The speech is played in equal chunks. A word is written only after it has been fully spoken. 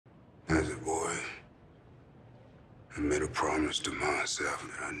As a boy, I made a promise to myself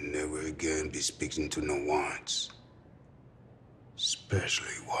that I'd never again be speaking to no whites,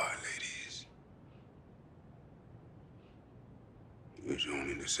 especially white ladies. It was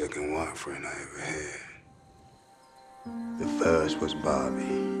only the second white friend I ever had. The first was Bobby,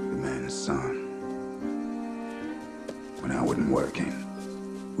 the man's son. When I wasn't working,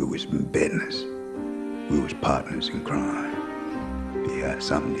 we was in business. We was partners in crime. He had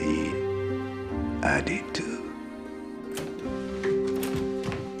something to eat. I did too.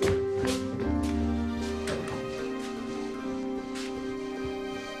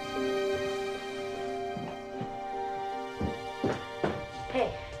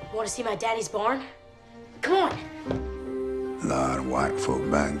 Hey, you want to see my daddy's barn? Come on. A lot of white folk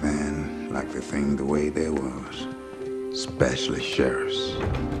back then liked to think the way they was, especially sheriffs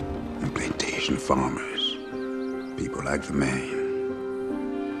and plantation farmers, people like the man.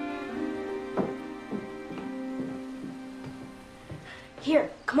 Here,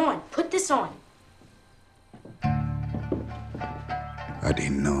 come on, put this on. I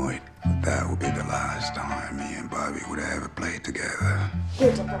didn't know it, but that would be the last time me and Bobby would ever play together.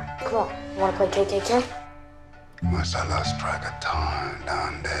 Here, Deborah, come on. You want to play KKK? Must I lost track of time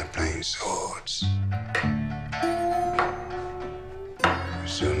down there playing swords.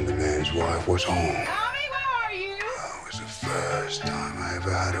 Soon the man's wife was home. Tommy, where are you? That was the first time I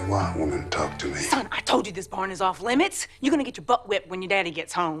ever had a white woman talk to me. Son, I told you this barn is off limits. You're gonna get your butt whipped when your daddy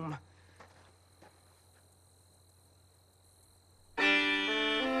gets home. Know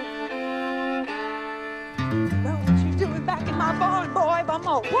what you doing back in my barn, boy? I'm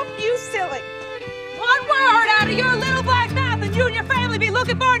gonna whoop you silly. One word out of your little black mouth and you and your family be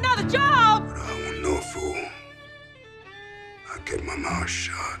looking for another job. But I wasn't no fool. I kept my mouth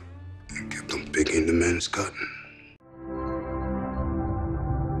shut and kept on picking the men's cotton.